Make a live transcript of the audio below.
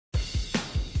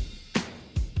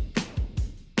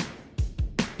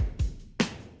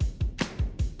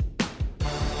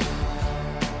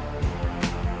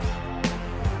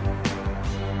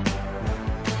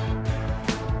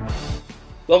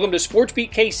Welcome to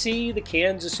SportsBeat KC, the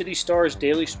Kansas City Star's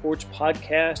daily sports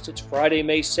podcast. It's Friday,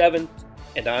 May 7th,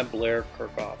 and I'm Blair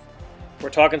Kirchhoff.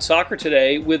 We're talking soccer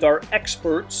today with our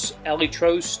experts,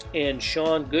 Trost and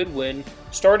Shaun Goodwin,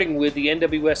 starting with the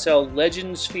NWSL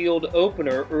Legends Field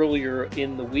opener earlier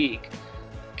in the week.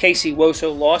 KC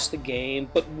Woso lost the game,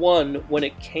 but won when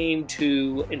it came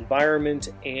to environment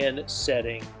and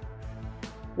setting.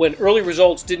 When early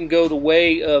results didn't go the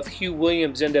way of Hugh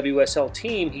Williams' NWSL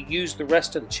team, he used the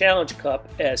rest of the Challenge Cup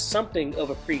as something of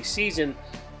a preseason,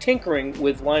 tinkering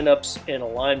with lineups and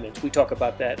alignments. We talk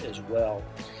about that as well.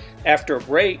 After a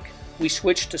break, we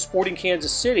switched to Sporting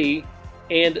Kansas City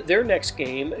and their next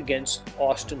game against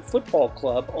Austin Football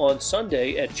Club on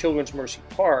Sunday at Children's Mercy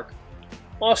Park.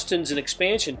 Austin's an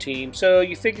expansion team, so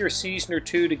you figure a season or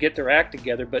two to get their act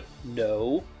together, but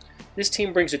no. This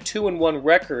team brings a 2-1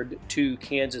 record to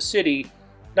Kansas City,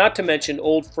 not to mention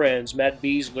old friends Matt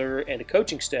Besler and a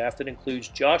coaching staff that includes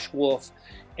Josh Wolf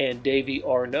and Davey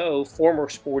Arnaud, former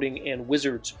Sporting and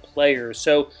Wizards players.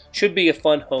 So should be a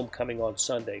fun homecoming on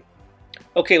Sunday.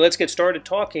 Okay, let's get started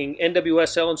talking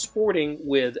NWSL and Sporting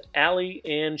with Allie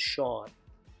and Shaun.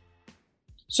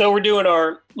 So we're doing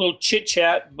our little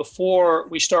chit-chat before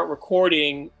we start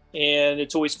recording, and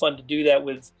it's always fun to do that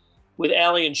with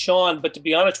Allie and Shaun. But to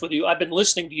be honest with you, I've been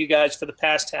listening to you guys for the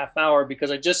past half hour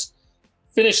because I just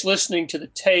finished listening to the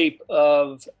tape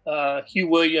of Hugh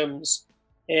Williams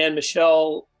and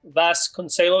Michelle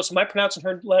Vasconcelos. Am I pronouncing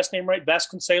her last name right?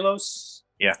 Vasconcelos?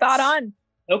 Yeah. Spot on.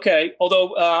 Okay.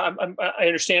 Although I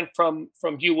understand from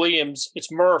Hugh Williams,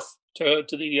 it's Murph to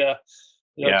the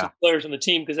to players on the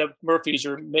team because Murphys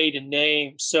are maiden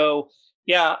names. So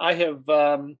yeah, I have.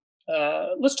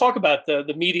 Let's talk about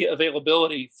the media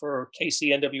availability for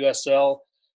KC NWSL.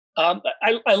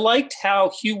 I liked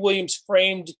how Hugh Williams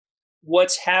framed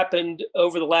what's happened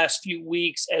over the last few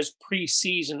weeks as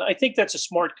preseason. I think that's a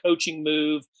smart coaching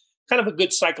move, kind of a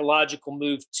good psychological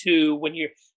move too. When your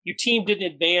team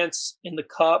didn't advance in the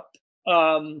cup,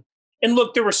 and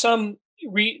look, there were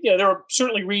there are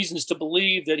certainly reasons to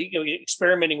believe that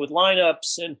experimenting with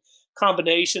lineups and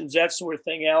combinations, that sort of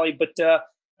thing, Allie. But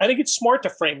I think it's smart to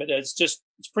frame it as it's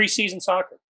preseason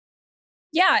soccer.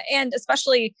 Yeah, and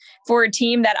especially for a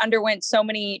team that underwent so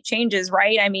many changes,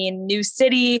 right? I mean, new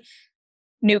city,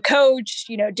 new coach,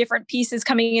 different pieces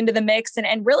coming into the mix.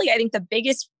 And really, I think the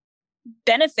biggest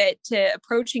benefit to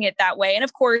approaching it that way. And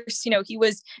of course, he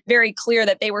was very clear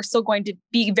that they were still going to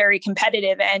be very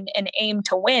competitive and aim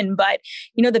to win. But,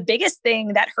 the biggest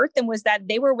thing that hurt them was that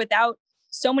they were without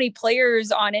so many players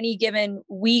on any given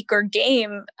week or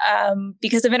game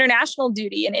because of international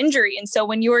duty and injury. And so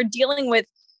when you're dealing with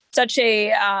such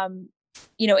a,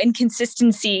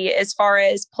 inconsistency as far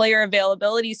as player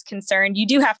availability is concerned, you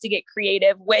do have to get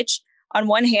creative, which on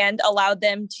one hand allowed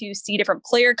them to see different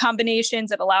player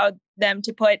combinations. It allowed them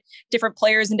to put different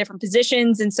players in different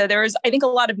positions. And so there was, I think, a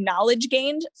lot of knowledge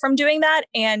gained from doing that.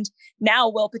 And now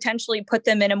will potentially put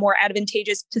them in a more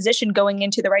advantageous position going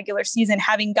into the regular season,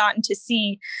 having gotten to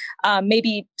see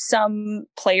maybe some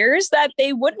players that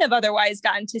they wouldn't have otherwise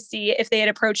gotten to see if they had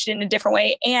approached it in a different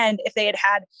way. And if they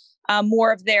had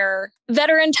more of their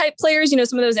veteran type players,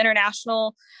 some of those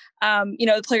international,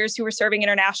 the players who were serving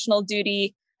international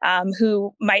duty,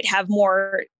 who might have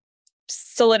more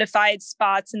solidified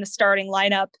spots in the starting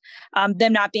lineup,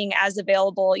 them not being as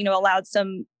available, allowed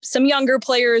some younger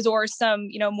players or some,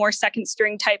 more second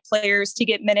string type players to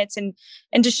get minutes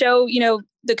and to show,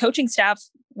 the coaching staff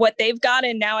what they've got.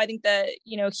 And now I think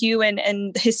Hugh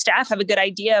and his staff have a good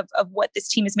idea of what this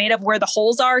team is made of, where the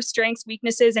holes are, strengths,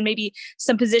 weaknesses, and maybe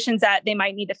some positions that they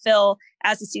might need to fill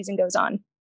as the season goes on.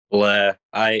 Well,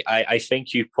 I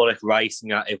think you put it right in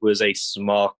that it was a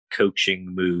smart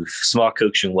coaching move, smart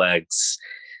coaching legs.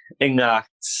 In that,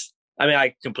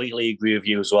 I completely agree with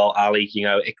you as well, Ali.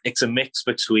 It's a mix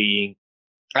between,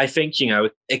 I think,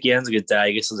 at the end of the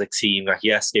day, this is a team that,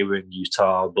 yes, they were in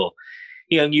Utah, but,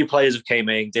 new players have came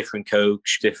in, different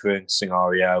coach, different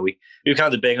scenario. We've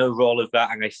kind of been over all of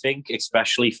that. And I think,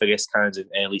 especially for this kind of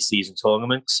early season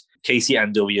tournaments, KC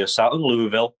NWSL and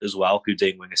Louisville as well, who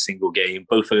didn't win a single game.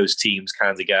 Both of those teams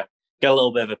kind of get a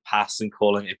little bit of a pass in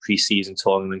calling it preseason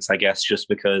tournaments, I guess, just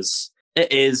because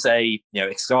it is it's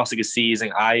the start of the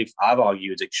season. I've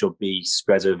argued it should be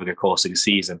spread over the course of the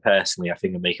season. Personally, I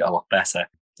think it'll make it a lot better.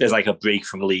 There's like a break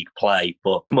from league play,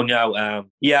 but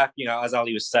as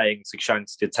Ali was saying, it's a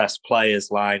chance to test players,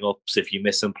 lineups. If you're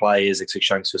missing players, it's a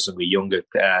chance for some of the younger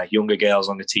girls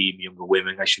on the team, younger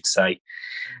women, I should say.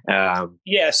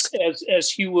 Yes, as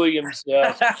Hugh Williams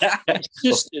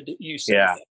insisted, you said.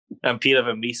 Yeah, and Peter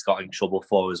Van Mies got in trouble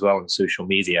for as well on social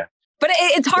media. But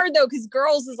it's hard though, because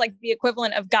girls is like the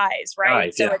equivalent of guys,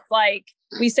 right? So it's like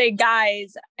we say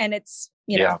guys and it's,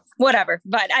 whatever.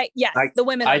 But the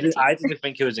women. I didn't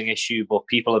think it was an issue, but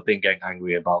people have been getting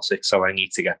angry about it. So I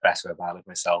need to get better about it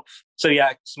myself. So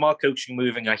smart coaching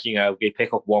moving, they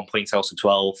pick up 1 point out of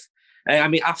 12. I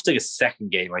mean, after the second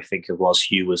game, I think it was,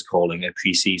 Hugh was calling a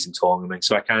preseason tournament.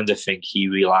 So I kind of think he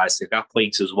realised at that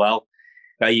point as well,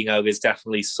 there's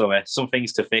definitely some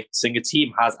things to fix. And the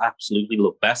team has absolutely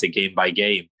looked better game by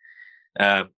game.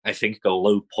 I think the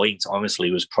low point, honestly,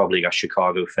 was probably a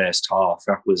Chicago first half.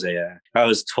 That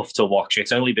was tough to watch.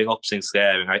 It's only been up since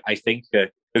there. And I think the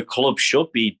club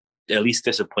should be at least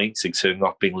disappointed to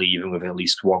not being leaving with at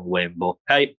least one win. But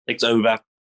hey, it's over.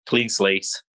 Clean slate.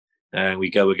 And we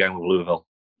go again with Louisville.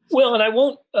 Well, and I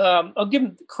won't, I'll give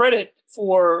him credit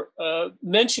for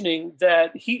mentioning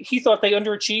that he thought they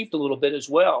underachieved a little bit as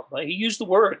well. He used the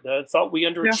word, thought we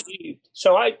underachieved. Yeah.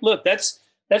 So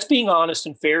that's being honest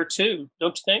and fair too,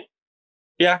 don't you think?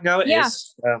 Yeah, no, it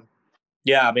is.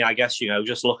 I mean, I guess,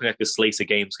 just looking at the slate of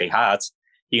games they had,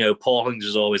 Portland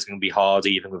is always going to be hard,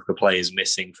 even with the players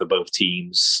missing for both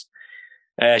teams.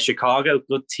 Chicago,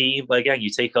 good team, but again, you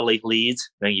take a late lead,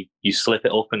 then you slip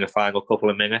it up in the final couple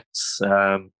of minutes.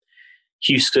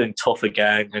 Houston, tough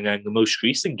again, and then the most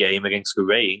recent game against the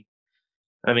Rain,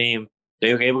 I mean,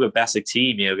 they were a better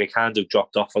team. They kind of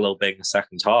dropped off a little bit in the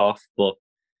second half, but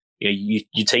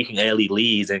you're taking early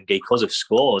leads, and they could have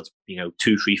scored 2,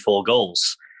 3, 4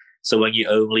 goals. So when you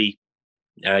only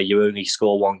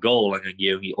score one goal, and then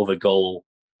your only other goal,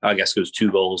 I guess it was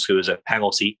 2 goals, it was a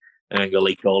penalty, and then your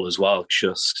late goal as well. It's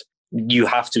just, you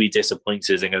have to be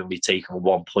disappointed in only taking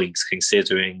 1 point,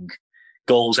 considering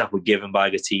goals that were given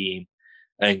by the team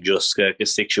and just the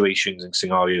situations and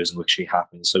scenarios in which they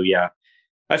happen. So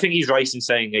I think he's right in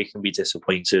saying they can be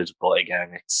disappointed, but again,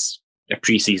 it's a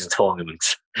preseason tournament,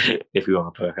 if you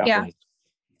want to put it that way.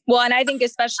 Well, and I think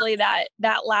especially that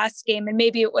last game, and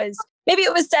maybe it was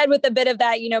said with a bit of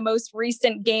that, most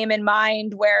recent game in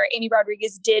mind, where Amy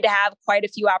Rodriguez did have quite a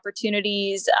few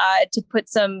opportunities to put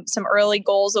some early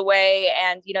goals away.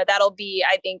 And, that'll be,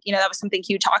 I think, that was something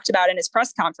Hugh talked about in his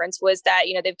press conference, was that,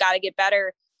 they've got to get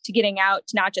better to getting out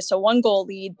to not just a 1-goal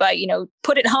lead, but,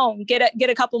 put it home, get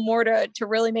a couple more to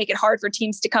really make it hard for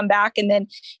teams to come back. And then,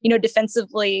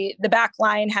 defensively, the back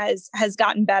line has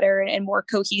gotten better and more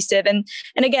cohesive. And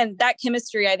again, that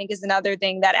chemistry, I think, is another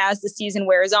thing that as the season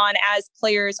wears on, as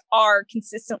players are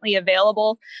consistently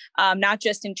available, not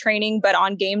just in training, but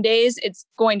on game days, it's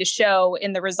going to show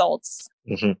in the results.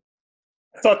 Mm-hmm.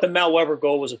 I thought the Mal Weber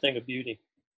goal was a thing of beauty.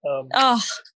 I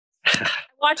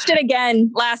watched it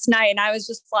again last night, and I was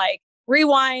just like,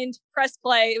 rewind, press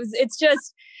play. It's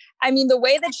just, I mean, the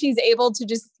way that she's able to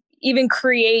just even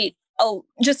create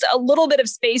just a little bit of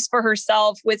space for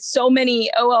herself with so many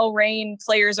OL Reign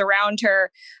players around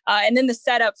her. And then the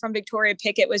setup from Victoria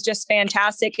Pickett was just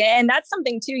fantastic. And that's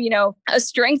something too, a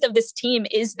strength of this team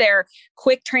is their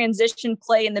quick transition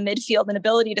play in the midfield and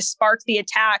ability to spark the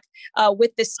attack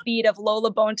with the speed of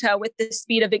Lola Bonta, with the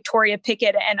speed of Victoria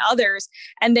Pickett and others.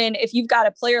 And then if you've got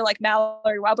a player like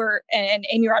Mallory Weber and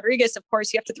Amy Rodriguez, of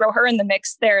course, you have to throw her in the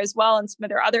mix there as well, and some of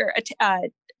their other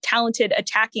talented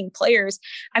attacking players.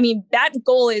 I mean, that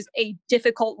goal is a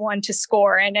difficult one to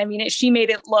score. And I mean, she made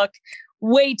it look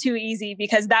way too easy,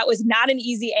 because that was not an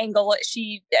easy angle.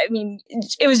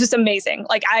 It was just amazing.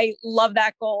 Like, I love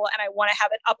that goal, and I want to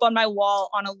have it up on my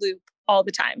wall on a loop all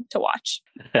the time to watch.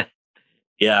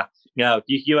 Yeah.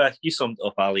 You summed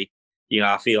up, Ali.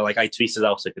 I feel like I tweeted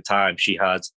out at the time, she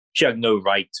had no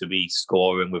right to be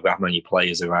scoring with that many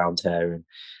players around her. And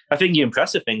I think the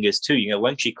impressive thing is too,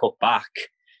 when she cut back,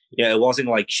 it wasn't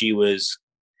like she was,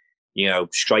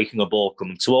 striking a ball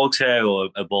coming towards her, or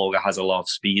a ball that has a lot of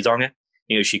speed on it.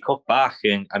 She cut back,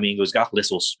 and I mean, there was that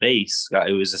little space that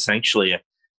it was essentially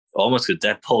almost a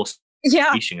dead post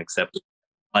station, except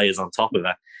players on top of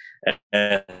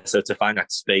that. So to find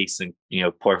that space and,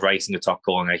 put it right in the top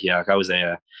corner, that was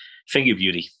a thing of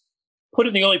beauty. Put it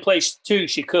in the only place too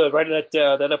she could, right in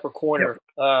that upper corner.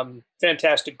 Yep.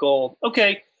 Fantastic goal.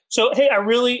 Okay. So, hey, I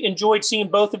really enjoyed seeing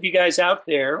both of you guys out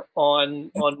there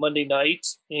on Monday night.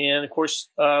 And, of course,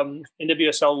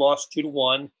 NWSL lost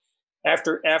 2-1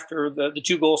 after the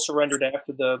 2 goals surrendered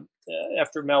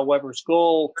after Mal Weber's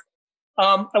goal.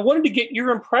 I wanted to get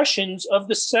your impressions of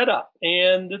the setup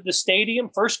and the stadium.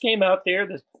 First game out there,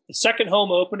 the second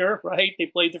home opener, right? They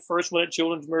played the first one at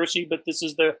Children's Mercy, but this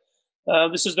is going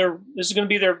to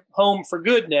be their home for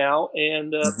good now.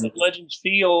 And at Legends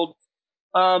Field.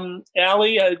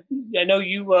 Allie, I know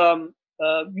you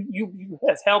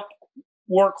have helped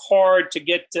work hard to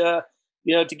get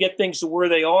things to where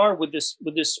they are with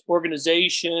this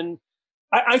organization.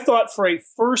 I thought for a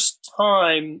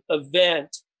first-time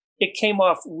event, it came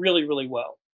off really, really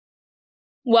well.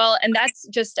 Well, and that's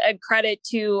just a credit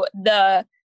to the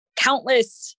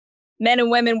countless men and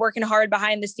women working hard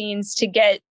behind the scenes to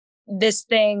get this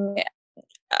thing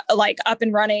like up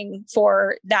and running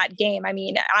for that game. I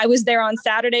mean, I was there on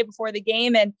Saturday before the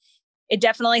game, and it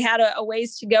definitely had a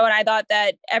ways to go. And I thought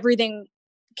that everything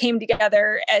came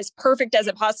together as perfect as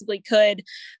it possibly could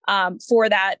for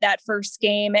that first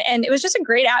game. And it was just a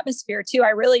great atmosphere too. I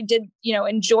really did,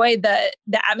 enjoy the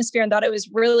atmosphere and thought it was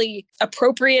really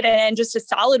appropriate and just a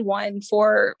solid one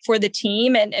for the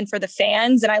team and for the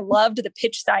fans. And I loved the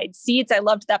pitch side seats. I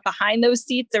loved that behind those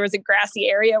seats, there was a grassy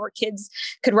area where kids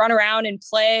could run around and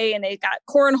play, and they got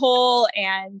cornhole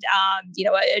and,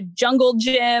 a jungle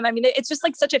gym. I mean, it's just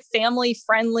like such a family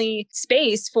friendly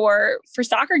space for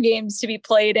soccer games to be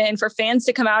played and for fans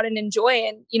to come out and enjoy.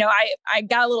 And, I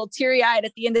got a little teary eyed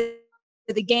at the end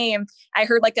of the game. I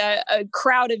heard like a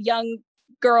crowd of young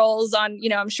girls on,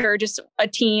 I'm sure just a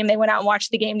team. They went out and watched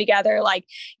the game together. Like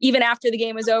even after the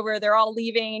game was over, they're all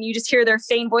leaving and you just hear their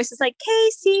faint voices like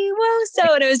KC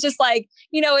Woso. And it was just like,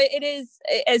 it is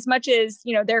as much as,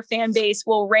 their fan base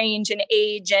will range in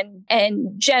age and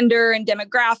gender and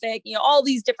demographic, all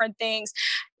these different things,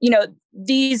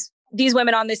 these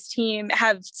women on this team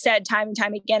have said time and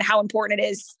time again how important it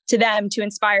is to them to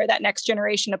inspire that next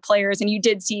generation of players. And you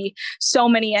did see so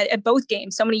many at both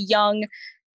games, so many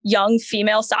young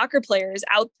female soccer players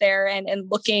out there and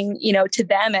looking, to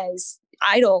them as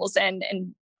idols and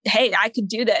hey, I could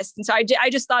do this. And so I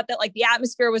just thought that like the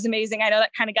atmosphere was amazing. I know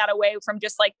that kind of got away from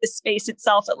just like the space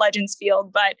itself at Legends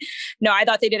Field, but no, I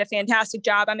thought they did a fantastic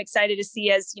job. I'm excited to see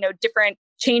as, different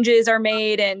changes are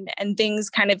made and things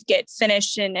kind of get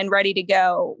finished and ready to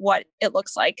go, what it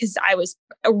looks like. Cause I was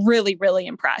really, really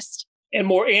impressed. And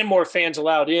more fans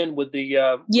allowed in with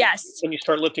the yes, when you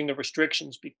start lifting the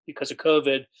restrictions because of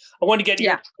COVID. I want to get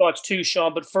your thoughts too,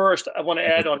 Shaun, but first I want to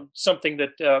add on something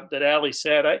that Allie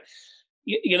said.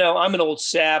 I'm an old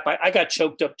sap. I got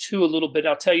choked up too a little bit.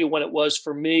 I'll tell you when it was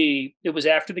for me. It was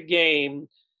after the game,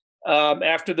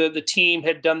 after the team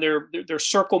had done their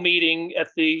circle meeting at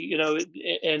the,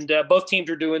 and both teams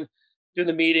are doing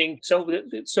the meeting. So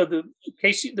the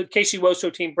KC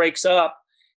Woso team breaks up,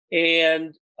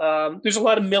 and there's a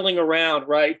lot of milling around,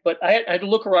 right? But I had to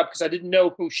look her up because I didn't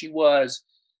know who she was.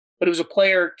 But it was a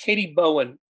player, Katie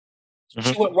Bowen.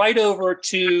 Mm-hmm. She went right over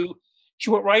to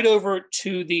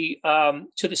the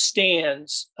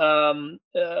stands and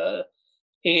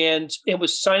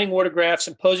was signing autographs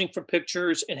and posing for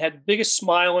pictures and had the biggest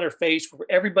smile on her face for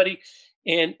everybody.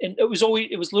 And it was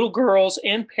little girls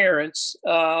and parents.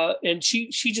 And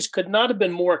she just could not have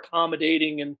been more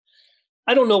accommodating. And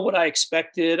I don't know what I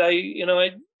expected.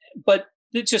 But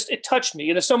it touched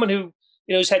me. Someone who,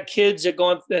 has had kids that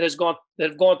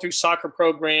have gone through soccer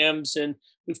programs, and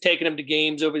we've taken them to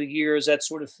games over the years, that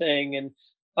sort of thing. And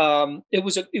it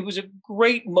was a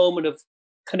great moment of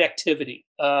connectivity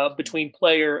between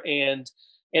player and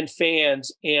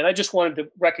fans. And I just wanted to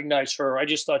recognize her. I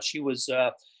just thought she was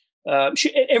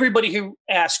everybody who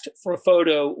asked for a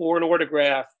photo or an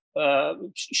autograph,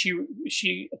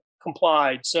 she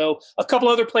complied. So a couple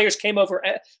other players came over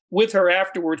with her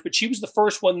afterwards, but she was the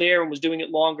first one there and was doing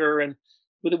it longer and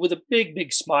with a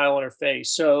big smile on her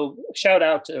face. So shout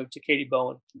out to Katie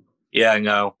Bowen. Yeah,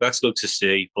 no, that's good to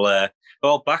see, Blair.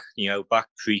 Well, back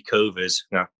pre-COVID,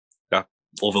 that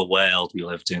other world we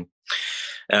lived in.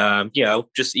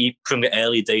 Just from the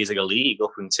early days of the league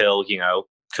up until,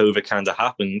 COVID kind of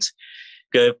happened,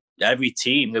 every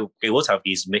team, they would have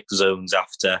these mix zones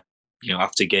after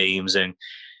games, and,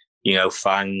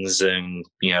 fans and,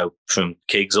 from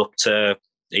kids up to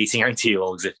 80,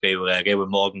 90-year-olds, if they were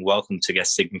more than welcome to get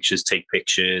signatures, take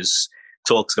pictures,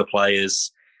 talk to the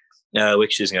players,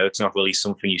 which is, it's not really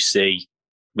something you see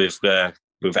with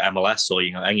MLS or,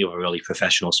 any other really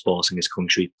professional sports in this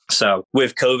country. So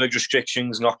with COVID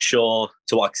restrictions, not sure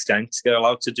to what extent they're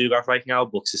allowed to do that right now,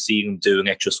 but to see them doing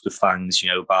it just with fans,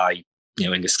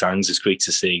 in the stands is great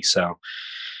to see. So,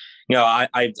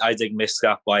 I did miss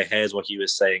that, but here's what you were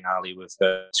saying, Ali, with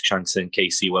chanting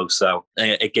KC Woso.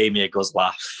 It gave me a good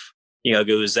laugh. There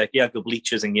was the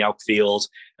bleachers in the outfield,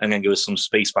 and then there was some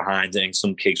space behind it, and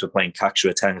some kids were playing catch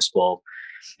with a tennis ball.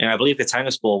 And I believe the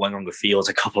tennis ball went on the field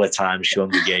a couple of times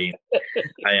during the game.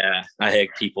 I heard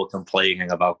people complaining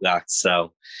about that.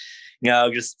 So,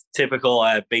 just typical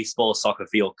baseball soccer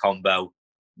field combo.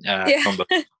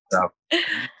 So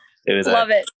it was love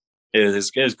it. It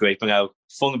was great. But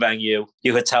fun venue.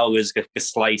 You could tell there's a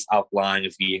slight outline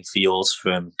of the infields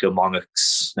from the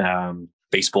Monarchs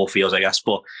baseball fields, I guess.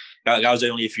 But that was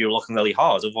only if you were looking really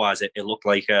hard. Otherwise, it looked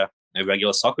like a a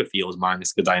regular soccer field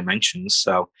minus the dimensions.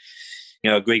 So,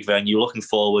 a great venue. Looking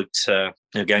forward to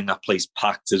getting that place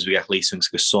packed as we get later into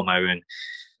the summer. And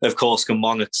of course, the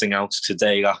Monarchs announced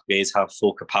today that they have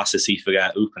full capacity for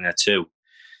their opener too.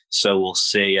 So we'll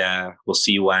see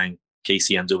when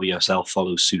KC NWSL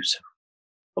follows suit.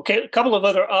 Okay, a couple of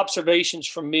other observations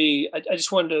from me. I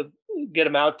just wanted to get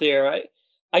them out there.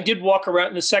 I did walk around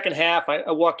in the second half.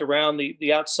 I walked around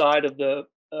the outside of the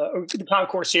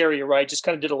concourse area, right? Just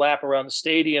kind of did a lap around the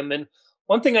stadium. And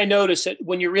one thing I noticed that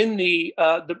when you're in the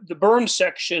burn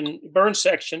section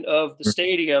of the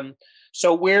stadium,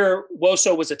 so where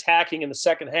Woso was attacking in the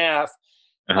second half,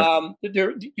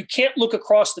 you can't look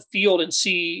across the field and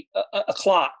see a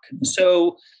clock.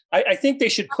 So I think they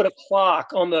should put a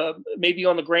clock maybe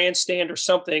on the grandstand or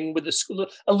something with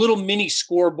a little mini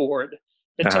scoreboard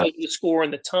that tells you the score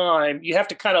and the time. You have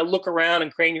to kind of look around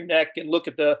and crane your neck and look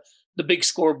at the big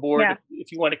scoreboard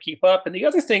if you want to keep up. And the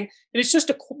other thing, and it's just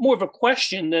more of a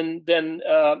question than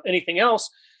anything else,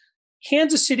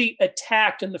 Kansas City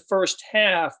attacked in the first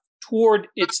half toward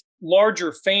its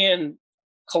larger fan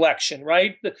collection,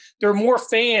 right? There are more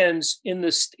fans in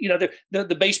this,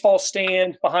 the baseball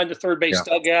stand behind the third base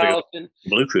dugout. And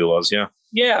Blue Crew was,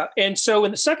 Yeah. And so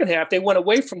in the second half, they went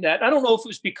away from that. I don't know if it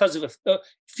was because of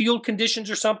field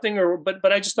conditions or something,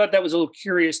 but I just thought that was a little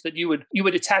curious that you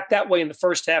would attack that way in the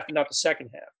first half and not the second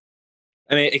half.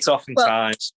 I mean, it's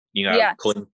oftentimes,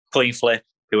 coin flip,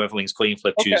 whoever wins coin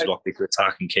flip, choose what they could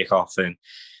attack and kick off. And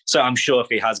so I'm sure if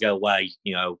he has got away,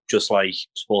 just like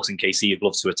Sporting KC would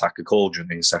love to attack a Cauldron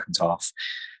in the second half.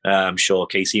 I'm sure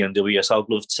KC and WSL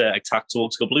would love to attack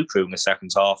towards the Blue Crew in the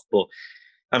second half. But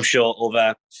I'm sure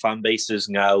other fan bases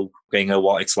know, they know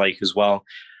what it's like as well.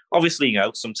 Obviously,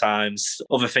 sometimes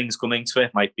other things come into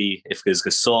it. Might be if there's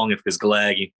a sun, if there's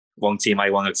glare, one team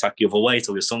might want to attack the other way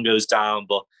till the sun goes down.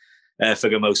 But for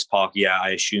the most part,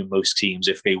 I assume most teams,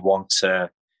 if they want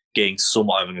to gain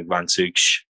somewhat of an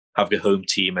advantage, have the home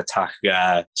team attack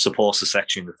supporter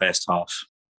section in the first half.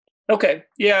 Okay.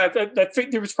 Yeah, I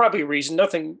think there was probably a reason.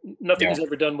 Nothing is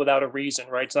ever done without a reason,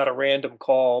 right? It's not a random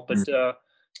call. But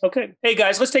okay. Hey,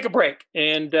 guys, let's take a break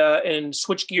and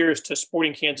switch gears to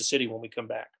Sporting Kansas City when we come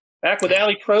back. Back with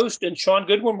Ali Trost and Shaun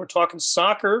Goodwin. We're talking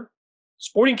soccer.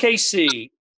 Sporting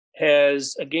KC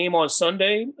has a game on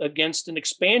Sunday against an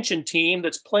expansion team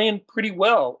that's playing pretty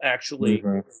well, actually.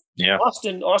 Mm-hmm. Yeah.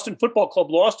 Austin Football Club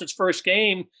lost its first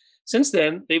game. Since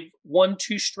then, they've won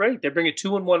 2 straight. They bring a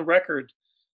 2-1 record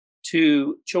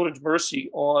to Children's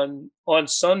Mercy on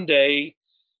Sunday.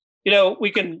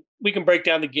 We can break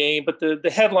down the game, but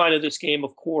the headline of this game,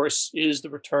 of course, is the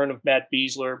return of Matt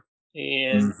Besler.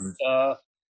 And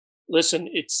listen,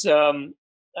 it's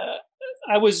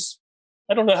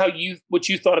I don't know what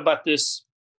you thought about this,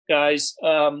 guys.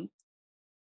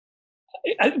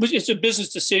 It's a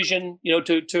business decision,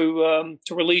 to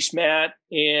release Matt,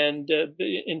 and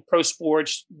in pro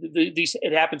sports,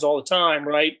 it happens all the time,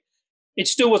 right? It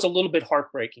still was a little bit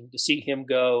heartbreaking to see him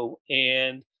go,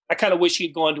 and I kind of wish he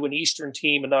had gone to an Eastern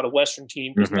team and not a Western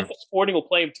team, because Sporting will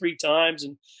play him 3 times,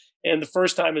 and the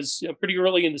first time is pretty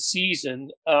early in the season.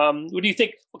 What do you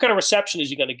think? What kind of reception is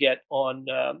he going to get on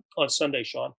Sunday,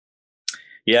 Shaun?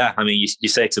 Yeah, I mean, you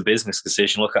say it's a business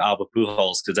decision. Look at Albert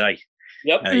Pujols today.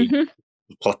 Yep.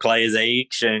 Players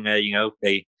age, and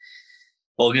the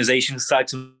organizations decide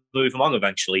to move him on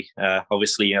eventually.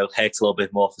 Obviously, hurts a little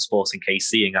bit more for Sporting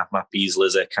KC, and that Matt Besler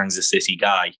is a Kansas City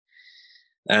guy.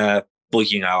 But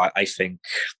I think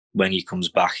when he comes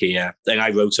back here, and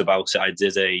I wrote about it. I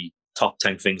did a top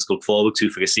 10 things to look forward to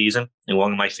for the season, and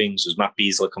one of my things was Matt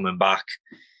Besler coming back.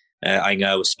 I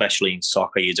know, especially in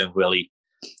soccer, you don't really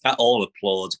at all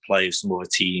applaud players from other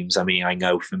teams. I mean, I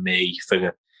know for me,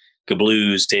 for the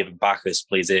Blues, David Backus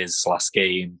plays his last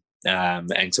game,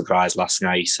 Enterprise last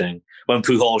night, and when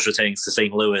Pujols returns to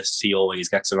St. Louis, he always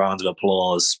gets a round of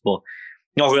applause, but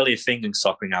not really a thing in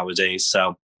soccer nowadays.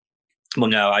 So,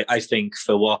 I think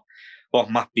for what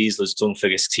Matt Besler's done for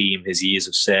his team, his years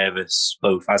of service,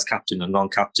 both as captain and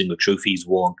non-captain, the trophies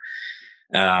won,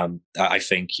 I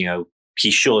think,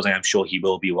 he should, and I'm sure he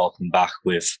will be welcomed back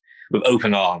with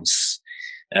open arms.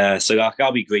 So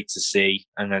that'll be great to see.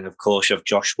 And then, of course, you have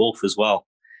Josh Wolf as well.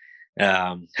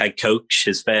 Head coach,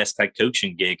 his first head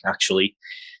coaching gig, actually.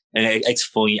 And it's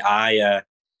funny,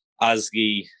 as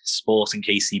the Sporting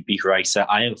KC beat writer,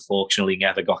 I unfortunately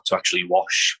never got to actually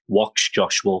watch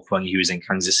Josh Wolf when he was in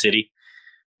Kansas City.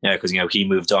 Because, he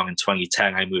moved on in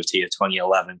 2010. I moved here in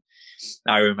 2011.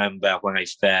 I remember when I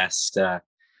first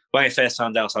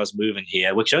found out I was moving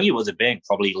here, which only would have been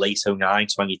probably late 2009,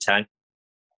 2010.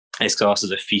 I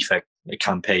started a FIFA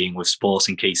campaign with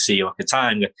Sporting KC. At the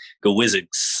time, the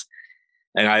Wizards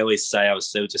And I always say I was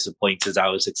so disappointed. I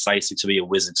was excited to be a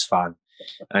Wizards fan.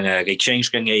 And they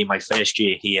changed the name my first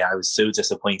year here. I was so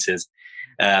disappointed.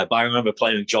 But I remember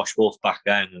playing with Josh Wolf back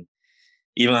then. And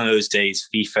even in those days,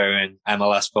 FIFA and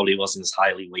MLS probably wasn't as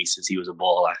highly weighted as he was a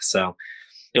baller. So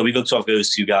it'll be good to have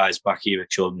those two guys back here at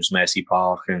Children's Mercy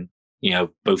Park. And,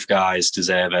 both guys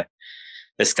deserve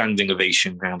a standing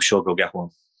ovation. And I'm sure they'll get one.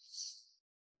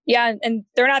 Yeah, and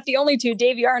they're not the only two.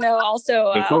 Dave Yarno also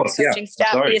on the coaching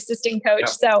staff, the assistant coach. Yeah.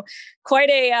 So quite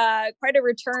a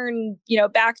return,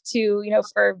 back to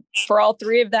for all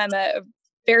three of them, a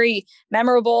very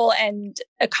memorable and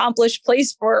accomplished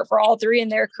place for all three in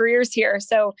their careers here.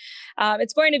 So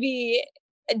it's going to be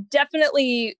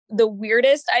definitely the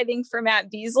weirdest, I think, for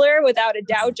Matt Besler, without a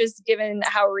doubt, just given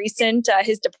how recent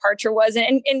his departure was.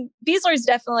 And Besler's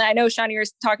definitely, I know, Shaun, you're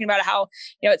talking about how,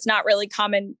 it's not really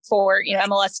common for,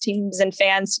 MLS teams and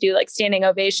fans to do like standing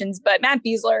ovations, but Matt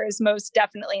Besler is most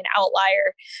definitely an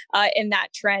outlier in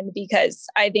that trend, because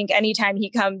I think anytime he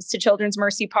comes to Children's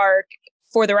Mercy Park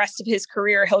for the rest of his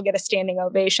career, he'll get a standing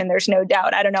ovation. There's no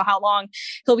doubt. I don't know how long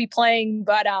he'll be playing,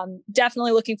 but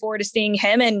definitely looking forward to seeing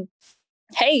him. And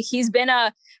hey, he's been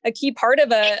a key part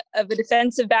of a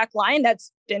defensive back line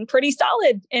that's been pretty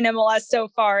solid in MLS so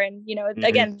far. And,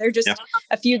 again, they're just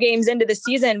a few games into the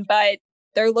season, but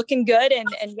they're looking good. And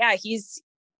yeah, he's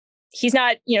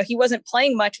not, he wasn't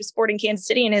playing much with Sporting Kansas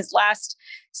City in his last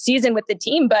season with the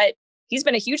team, but he's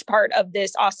been a huge part of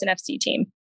this Austin FC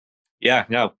team. Yeah,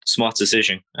 no, smart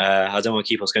decision. I don't want to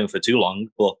keep us going for too long,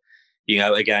 but,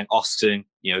 again, Austin,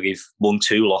 they've won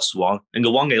 2, lost 1. And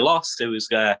the one they lost, it was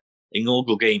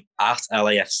inaugural game at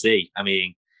LAFC. I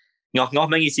mean, not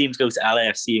many teams go to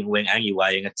LAFC and win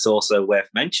anyway, and it's also worth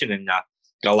mentioning that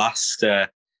the last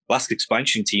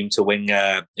expansion team to win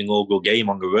inaugural game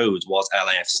on the road was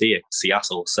LAFC at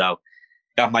Seattle. So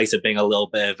that might have been a little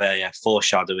bit of a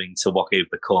foreshadowing to what they've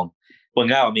become. But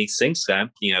now, I mean, since then,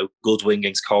 Goodwin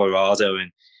against Colorado,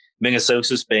 and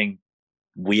Minnesota's been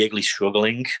weirdly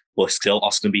struggling, but still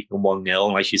Austin beat them 1-0.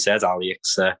 And like you said, Ali,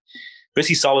 it's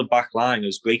pretty solid back line. It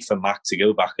was great for Mac to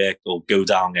go back there, or go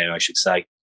down there, I should say.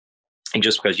 And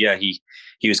just because, he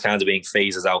was kind of being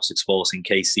phased out exposing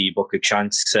KC, but a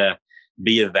chance to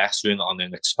be a veteran on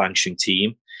an expansion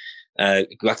team.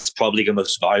 That's probably the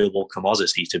most valuable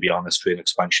commodity, to be honest, for an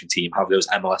expansion team, have those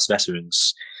MLS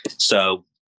veterans. So,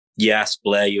 yes,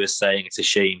 Blair, you were saying it's a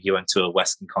shame he went to a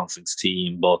Western Conference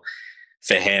team, but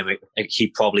for him, he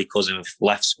probably couldn't have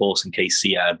left Sporting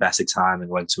KC at a better time and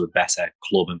went to a better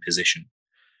club and position.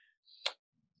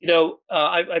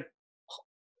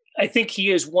 I think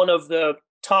he is one of the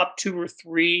top 2 or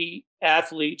 3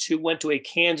 athletes who went to a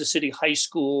Kansas City high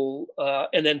school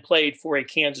and then played for a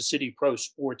Kansas City pro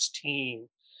sports team.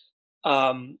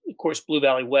 Of course, Blue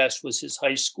Valley West was his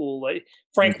high school.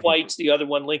 Frank White's the other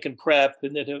one, Lincoln Prep,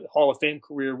 and then a Hall of Fame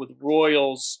career with the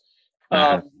Royals.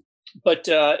 But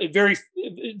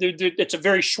it's a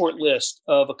very short list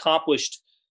of accomplished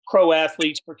pro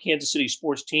athletes for Kansas City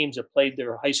sports teams that played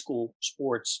their high school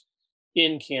sports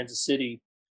in Kansas City.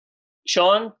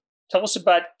 Shaun, tell us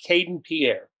about Caden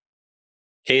Pierre.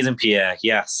 Caden Pierre,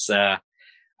 yes.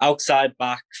 Outside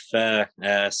back for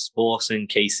Sporting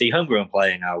KC, homegrown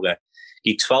player now.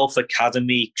 The 12th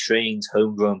academy trained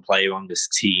homegrown player on this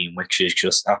team, which is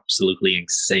just absolutely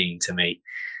insane to me.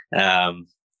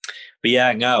 But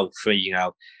yeah, no,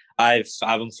 I've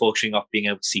unfortunately not been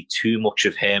able to see too much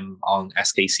of him on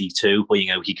SKC2, but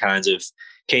he kind of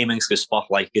came into the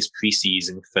spotlight this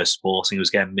preseason for Sporting. He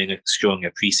was getting minutes during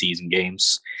the preseason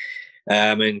games.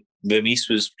 And Vermees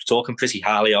was talking pretty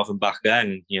highly of him back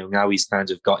then. And, now he's kind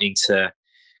of got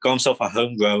himself a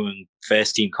homegrown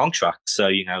first team contract. So,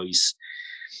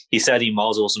 he said he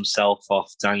models himself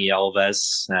off Dani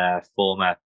Alves,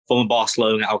 former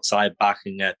Barcelona outside back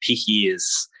in peak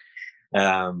years.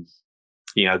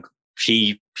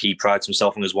 He prides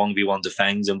himself on his 1v1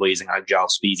 defending, but he's an agile,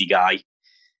 speedy guy.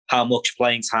 How much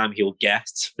playing time he'll get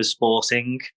for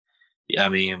Sporting, I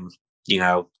mean,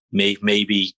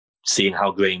 maybe seeing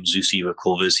how Graham Zusi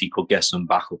recovers, he could get some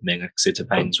backup minutes. It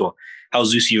depends how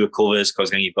Zusi recovers,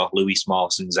 because then you've got Luis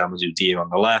Martins, Amadou Dia on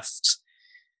the left.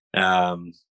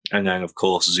 And then, of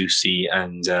course, Zusi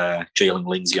and Jalen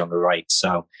Lindsay on the right.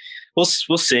 So we'll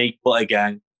see. But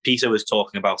again, Peter was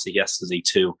talking about it yesterday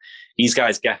too. These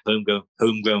guys get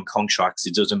homegrown contracts.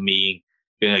 It doesn't mean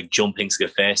you're going to jump into the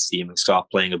first team and start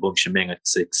playing a bunch of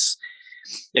minutes.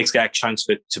 It's got a chance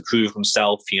to prove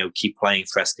himself, keep playing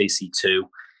for SKC2,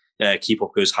 keep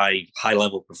up those high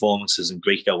level performances and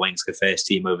break their way into the first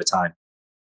team over time.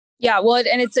 Yeah, well,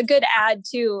 and it's a good add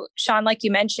too, Shaun, like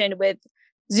you mentioned, with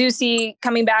Zusi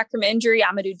coming back from injury.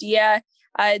 Amadou Dia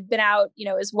had been out,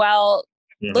 as well.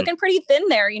 looking pretty thin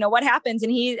there. What happens?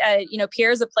 And he,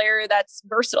 Pierre's a player that's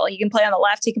versatile. He can play on the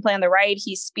left. He can play on the right.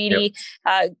 He's speedy,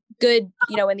 good,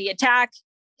 in the attack,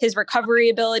 his recovery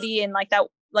ability, and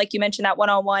like you mentioned, that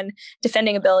one-on-one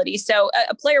defending ability. So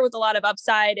a player with a lot of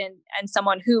upside and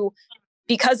someone who,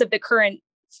 because of the current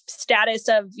status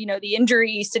of, the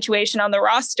injury situation on the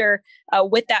roster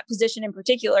with that position in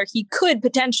particular, he could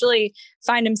potentially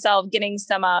find himself getting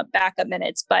some backup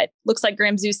minutes, but looks like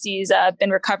Graham Zusi's been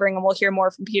recovering, and we'll hear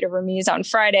more from Peter Vermees on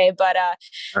Friday, but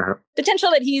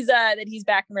potential that he's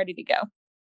back and ready to go.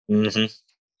 Mm-hmm.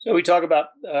 So we talk about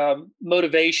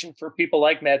motivation for people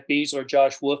like Matt Besler,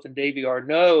 Josh Wolf, and Davey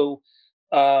Arnaud.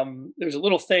 There's a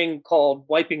little thing called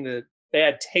wiping the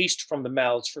bad taste from the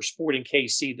mouths for Sporting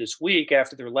KC this week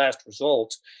after their last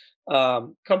result,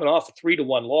 coming off a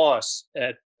 3-1 loss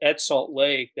at Salt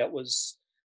Lake. That was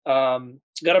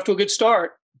got off to a good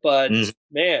start, but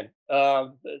man,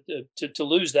 to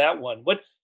lose that one.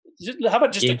 How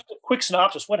about just a quick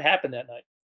synopsis? What happened that night?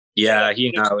 Yeah,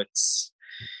 it's.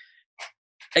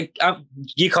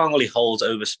 You can't really hold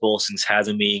over Sporting's head.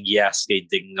 I mean, yes, they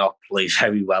did not play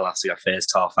very well after that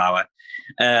first half hour.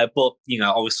 But,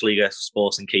 obviously the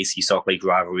Sporting KC Salt Lake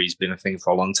rivalry has been a thing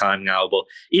for a long time now. But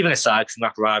even aside from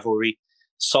that rivalry,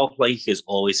 Salt Lake is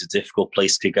always a difficult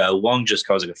place to go. One, just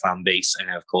because of the fan base, and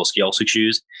of course the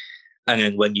altitude. And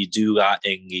then when you do that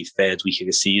in the third week of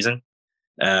the season,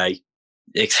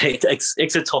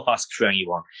 it's a tough ask for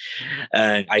anyone.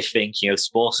 And I think,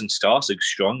 Sporting started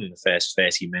strong in the first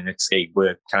 30 minutes. They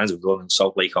were kind of running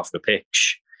Salt Lake off the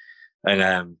pitch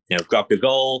and, grabbed the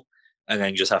goal. And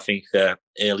then just, I think,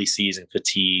 early season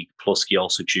fatigue plus the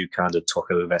altitude kind of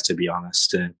took over, to be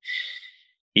honest. And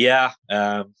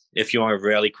if you want a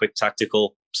really quick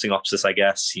tactical synopsis, I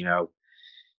guess,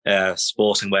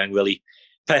 Sporting weren't really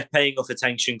paying enough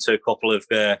attention to a couple of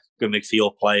good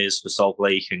midfield players for Salt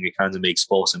Lake, and it kind of makes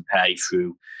Sporting pay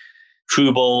through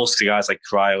balls to guys like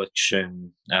Krylich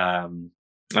and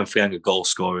I'm forgetting a goal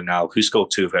scorer now. Who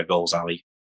scored 2 of their goals, Ali?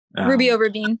 Rubio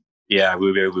Rubin. Yeah,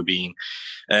 Rubio Rubin.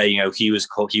 He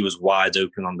was wide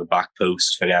open on the back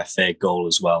post for their third goal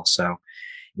as well. So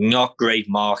not great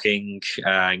marking,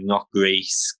 not great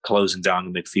closing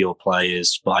down the midfield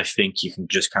players, but I think you can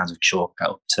just kind of chalk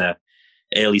out to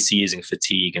early season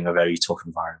fatigue in a very tough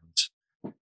environment.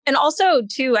 And also,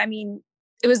 too, I mean,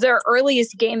 it was their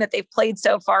earliest game that they've played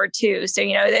so far, too. So,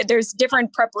 there's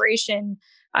different preparation,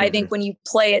 I think, when you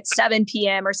play at 7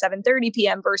 p.m. or 7:30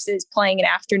 p.m. versus playing an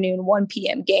afternoon 1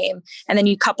 p.m. game. And then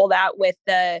you couple that with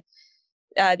the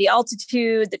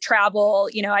altitude, the travel,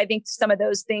 I think some of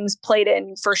those things played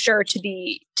in for sure to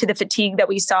the fatigue that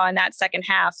we saw in that second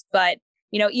half. But,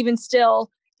 even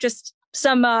still, just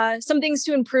some things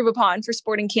to improve upon for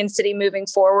Sporting Kansas City moving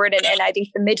forward. And I think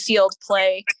the midfield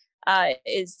play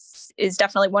is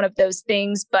definitely one of those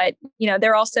things. But,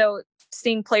 they're also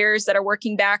seeing players that are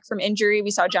working back from injury.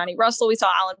 We saw Johnny Russell. We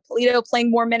saw Alan Polito playing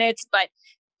more minutes, but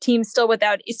team still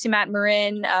without Isimat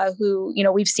Marin, who,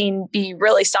 we've seen be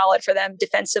really solid for them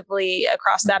defensively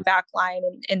across that back line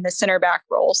and in the center back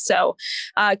role. So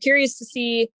curious to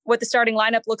see what the starting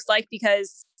lineup looks like,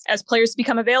 because as players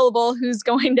become available, who's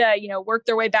going to, work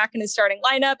their way back in the starting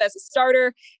lineup as a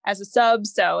starter, as a sub.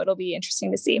 So it'll be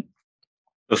interesting to see.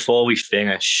 Before we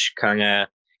finish, can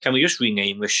we just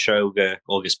rename this show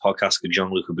or this podcast the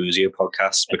Gianluca Buzio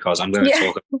podcast? Because I'm going to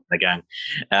talk about it again.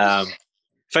 I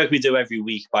think we do every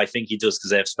week, but I think he does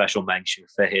deserve special mention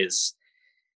for his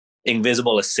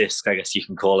invisible assist, I guess you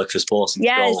can call it, for Sporting's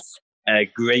goal.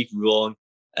 Great run.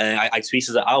 I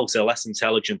tweeted it out. A less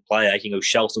intelligent player,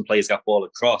 Shelton plays that ball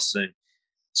across, and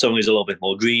someone who's a little bit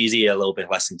more greasy, a little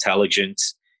bit less intelligent.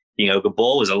 The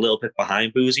ball was a little bit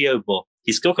behind Buzio, but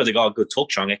he still could have got a good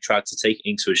touch on it, tried to take it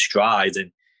into his stride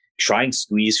and try and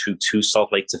squeeze through 2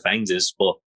 Salt Lake defenders.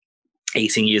 But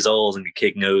 18 years old, and the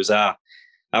kid knows that.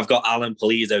 I've got Alan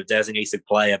Polito, designated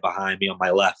player, behind me on my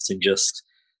left, and just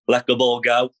let the ball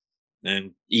go.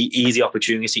 And easy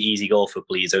opportunity, easy goal for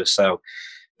Polito. So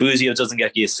Buzio doesn't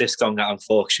get the assist on that,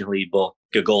 unfortunately, but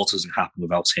the goal doesn't happen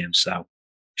without him. So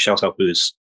shout out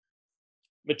Buz.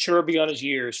 Mature beyond his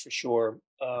years, for sure.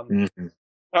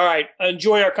 All right.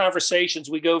 Enjoy our conversations.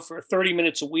 We go for 30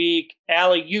 minutes a week.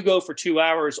 Allie, you go for 2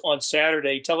 hours on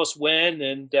Saturday. Tell us when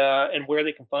and where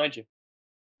they can find you.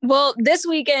 Well, this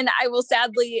weekend, I will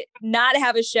sadly not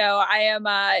have a show. I am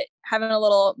having a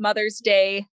little Mother's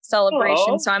Day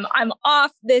celebration. So I'm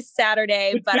off this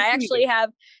Saturday, but I actually have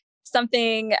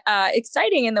something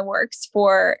exciting in the works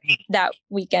for that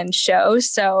weekend show.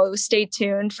 So stay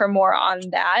tuned for more on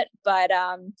that. But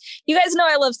you guys know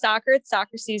I love soccer. It's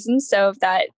soccer season. So if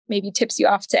that maybe tips you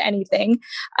off to anything.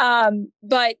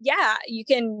 But yeah, you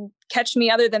can catch me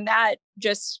other than that,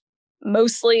 just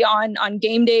mostly on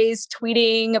game days,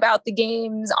 tweeting about the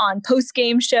games, on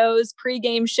post-game shows,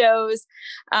 pre-game shows.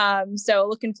 So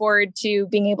looking forward to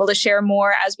being able to share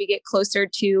more as we get closer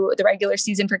to the regular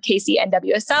season for KC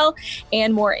NWSL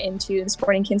and more into the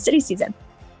Sporting Kansas City season.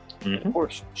 Of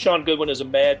course, Shaun Goodwin is a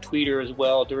mad tweeter as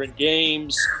well during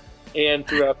games and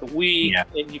throughout the week. Yeah.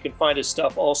 And you can find his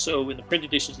stuff also in the print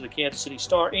editions of the Kansas City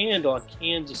Star and on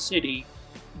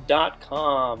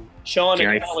KansasCity.com. Shaun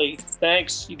and Allie,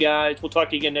 thanks, you guys. We'll talk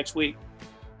to you again next week.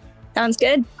 Sounds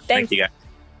good. Thanks. Thank you, guys.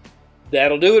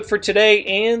 That'll do it for today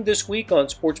and this week on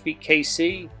SportsBeat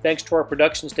KC. Thanks to our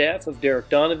production staff of Derek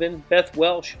Donovan, Beth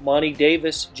Welsh, Monty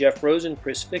Davis, Jeff Rosen,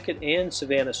 Chris Fickett, and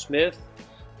Savannah Smith.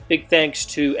 Big thanks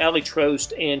to Allie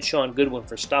Trost and Shaun Goodwin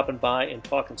for stopping by and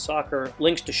talking soccer.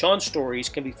 Links to Shaun's stories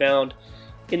can be found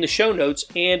in the show notes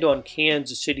and on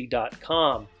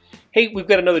KansasCity.com. Hey, we've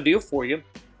got another deal for you.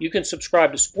 You can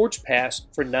subscribe to Sports Pass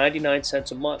for 99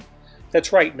 cents a month.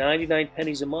 That's right, 99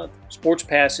 pennies a month. Sports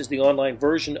Pass is the online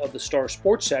version of the Star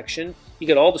Sports section. You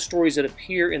get all the stories that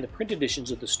appear in the print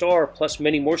editions of the Star, plus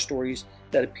many more stories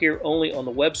that appear only on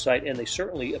the website, and they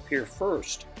certainly appear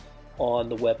first on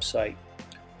the website.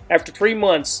 After 3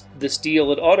 months, this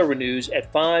deal, it auto-renews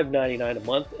at $5.99 a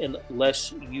month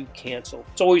unless you cancel.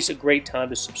 It's always a great time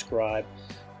to subscribe.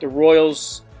 The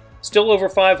Royals still over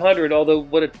 500, although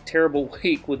what a terrible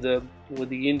week with the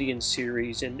Indian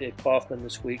series at Kaufman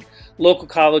this week. Local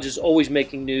college is always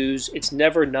making news. It's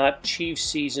never not Chiefs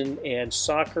season, and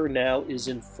soccer now is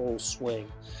in full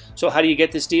swing. So how do you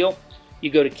get this deal? You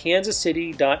go to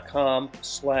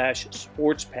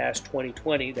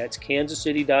kansascity.com/sportspass2020. That's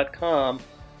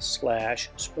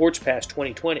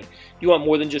kansascity.com/sportspass2020. You want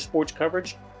more than just sports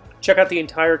coverage? Check out the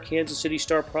entire Kansas City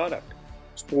Star product.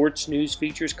 Sports, news,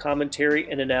 features,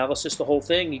 commentary, and analysis, the whole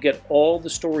thing. You get all the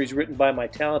stories written by my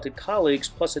talented colleagues,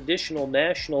 plus additional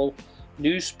national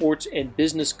news, sports, and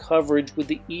business coverage with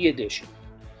the e-edition.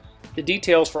 The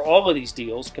details for all of these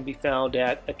deals can be found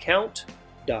at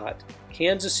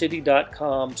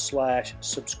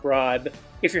account.kansascity.com/subscribe.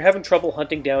 If you're having trouble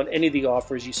hunting down any of the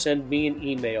offers, you send me an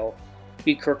email,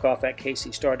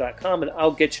 bkirkhoff@kcstar.com, and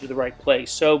I'll get you to the right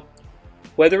place. So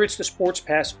whether it's the Sports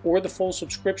Pass or the full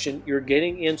subscription, you're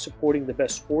getting and supporting the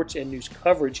best sports and news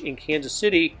coverage in Kansas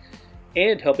City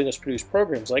and helping us produce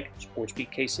programs like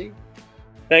SportsBeat KC.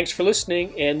 Thanks for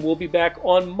listening, and we'll be back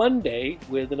on Monday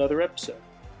with another episode.